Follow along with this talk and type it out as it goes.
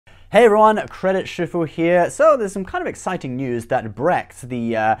Hey everyone, Credit Shifu here. So there's some kind of exciting news that Brex,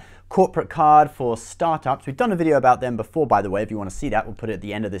 the corporate card for startups, we've done a video about them before, by the way. If you want to see that, we'll put it at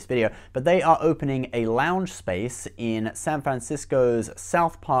the end of this video. But they are opening a lounge space in San Francisco's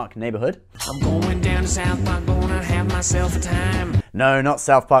South Park neighborhood. I'm going down to South Park, gonna have myself a time. No, not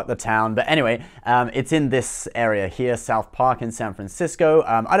South Park, the town. But anyway, it's in this area here, South Park in San Francisco.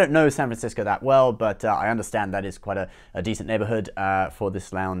 I don't know San Francisco that well, but I understand that is quite a decent neighborhood for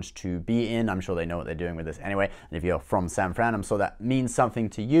this lounge to be in. I'm sure they know what they're doing with this anyway. And if you're from San Fran, I'm sure that means something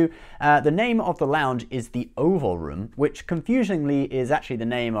to you. The name of the lounge is the Oval Room, which confusingly is actually the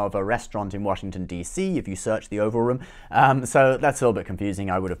name of a restaurant in Washington, D.C. if you search the Oval Room. So that's a little bit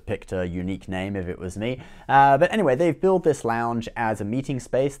confusing. I would have picked a unique name if it was me. But anyway, they've built this lounge as a meeting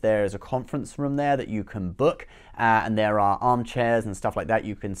space. There's a conference room there that you can book, and there are armchairs and stuff like that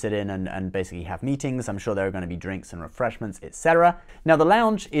you can sit in and basically have meetings. I'm sure there are going to be drinks and refreshments, etc. Now, the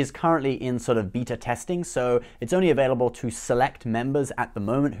lounge is currently in sort of beta testing, so it's only available to select members at the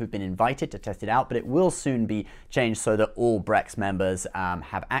moment who've been invited to test it out, but it will soon be changed so that all Brex members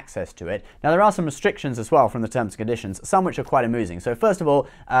have access to it. Now, there are some restrictions as well from the terms and conditions, some which are quite amusing. So first of all,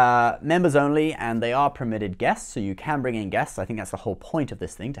 members only, and they are permitted guests, so you can bring in guests. I think that's the whole point of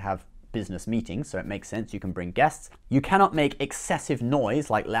this thing, to have business meetings, so it makes sense you can bring guests. You cannot make excessive noise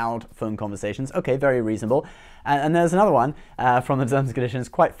like loud phone conversations. Okay, very reasonable. And there's another one from the terms and conditions,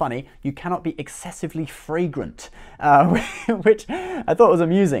 quite funny. You cannot be excessively fragrant, which I thought was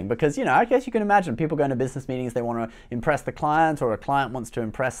amusing because, you know, I guess you can imagine people going to business meetings, they want to impress the client, or a client wants to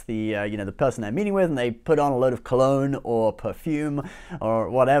impress the, you know, the person they're meeting with, and they put on a load of cologne or perfume or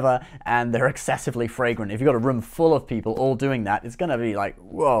whatever, and they're excessively fragrant. If you've got a room full of people all doing that, it's going to be like,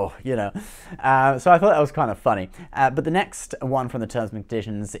 whoa, you know. So I thought that was kind of funny. But the next one from the terms and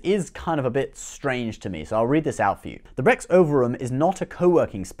conditions is kind of a bit strange to me, so I'll read this out for you. The Brex Oval Room is not a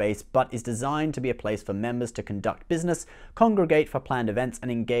co-working space, but is designed to be a place for members to conduct business, congregate for planned events, and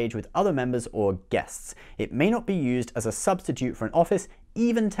engage with other members or guests. It may not be used as a substitute for an office,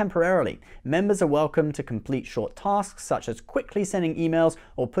 even temporarily. Members are welcome to complete short tasks, such as quickly sending emails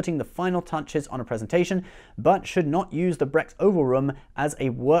or putting the final touches on a presentation, but should not use the Brex Oval Room as a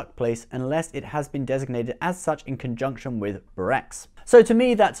workplace unless it has been designated as such in conjunction with Brex. So to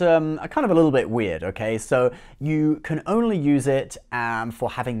me, that's kind of a little bit weird, okay? So you can only use it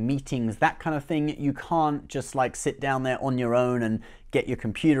for having meetings, that kind of thing. You can't just like sit down there on your own and get your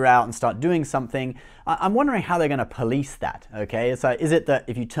computer out and start doing something. I'm wondering how they're going to police that, okay? So is it that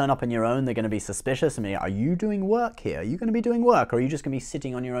if you turn up on your own, they're going to be suspicious? I mean, are you doing work here? Are you going to be doing work? Or are you just going to be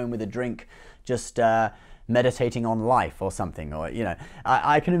sitting on your own with a drink, just meditating on life or something? Or, you know,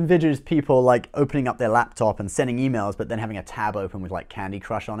 I can envision people like opening up their laptop and sending emails, but then having a tab open with like Candy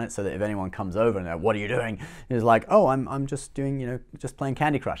Crush on it, so that if anyone comes over and they're, what are you doing? It's like, oh, I'm just doing, you know, just playing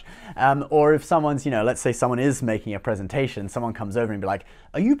Candy Crush. Or if someone's, you know, let's say someone is making a presentation, someone comes over and be like,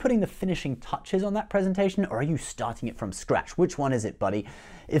 are you putting the finishing touches on that presentation, or are you starting it from scratch? Which one is it, buddy?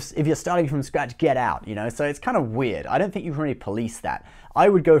 If you're starting from scratch, get out, you know? So it's kind of weird. I don't think you can really police that. I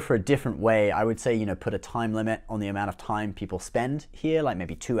would go for a different way. I would say, you know, put a time limit on the amount of time people spend here, like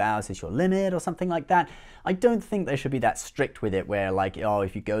maybe 2 hours is your limit or something like that. I don't think they should be that strict with it where like, oh,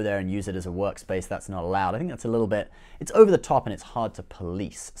 if you go there and use it as a workspace, that's not allowed. I think that's a little bit, it's over the top and it's hard to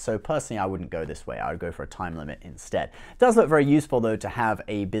police. So personally, I wouldn't go this way. I would go for a time limit instead. It does look very useful though to have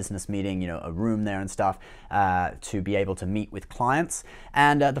a business meeting, you know, a room there and stuff, to be able to meet with clients.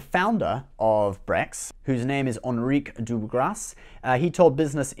 And the founder of Brex, whose name is Enrique Dubras, he told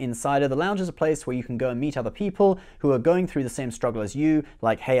Business Insider, the lounge is a place where you can go and meet other people who are going through the same struggle as you,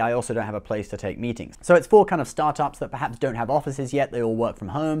 like, hey, I also don't have a place to take meetings. So it's for kind of startups that perhaps don't have offices yet, they all work from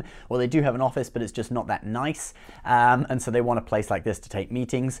home, or they do have an office, but it's just not that nice, and so they want a place like this to take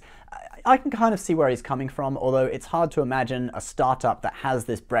meetings. I can kind of see where he's coming from, although it's hard to imagine a startup that has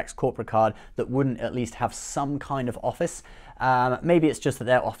this Brex corporate card that wouldn't at least have some kind of office. Maybe it's just that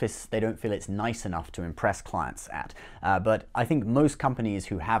their office, they don't feel it's nice enough to impress clients at. But I think most companies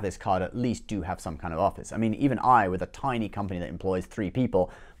who have this card at least do have some kind of office. I mean, even I, with a tiny company that employs 3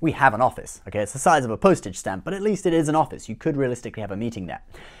 people, we have an office. Okay, it's the size of a postage stamp, but at least it is an office. You could realistically have a meeting there.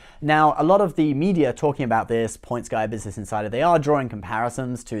 Now, a lot of the media talking about this, Points Guy, Business Insider, they are drawing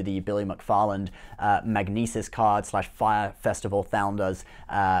comparisons to the Billy McFarland Magnesis card / Fire Festival founders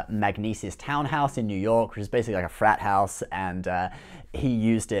Magnesis Townhouse in New York, which is basically like a frat house, and he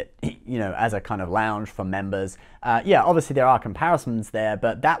used it, you know, as a kind of lounge for members. Yeah, obviously there are comparisons there,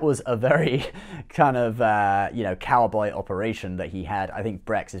 but that was a very kind of, you know, cowboy operation that he had. I think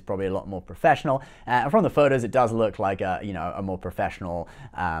Brex is probably a lot more professional. From the photos, it does look like a, you know, a more professional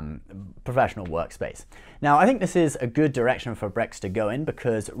workspace. Now, I think this is a good direction for Brex to go in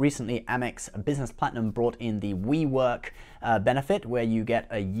because recently Amex Business Platinum brought in the WeWork benefit, where you get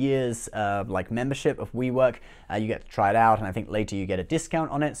a year's like membership of WeWork. You get to try it out, and I think later you get a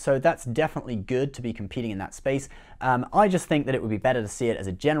discount on it. So that's definitely good to be competing in that space. I just think that it would be better to see it as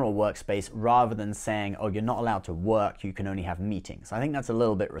a general workspace rather than saying, oh, you're not allowed to work, you can only have meetings. I think that's a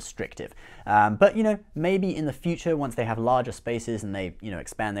little bit restrictive. But you know, maybe in the future, once they have larger spaces and they, you know,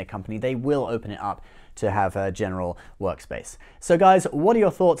 expand their company, they will open it up to have a general workspace. So guys, what are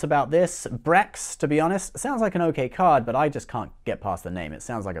your thoughts about this? Brex, to be honest, sounds like an okay card, but I just can't get past the name. It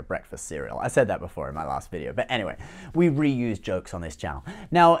sounds like a breakfast cereal. I said that before in my last video, but anyway, we reuse jokes on this channel.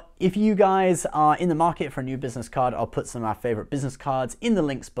 Now, if you guys are in the market for a new business card, I'll put some of our favorite business cards in the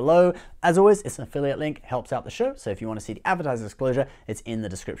links below. As always, it's an affiliate link, helps out the show. So if you want to see the advertiser disclosure, it's in the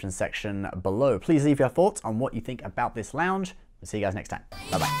description section below. Please leave your thoughts on what you think about this lounge. We'll see you guys next time.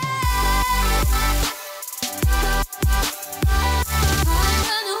 Bye-bye.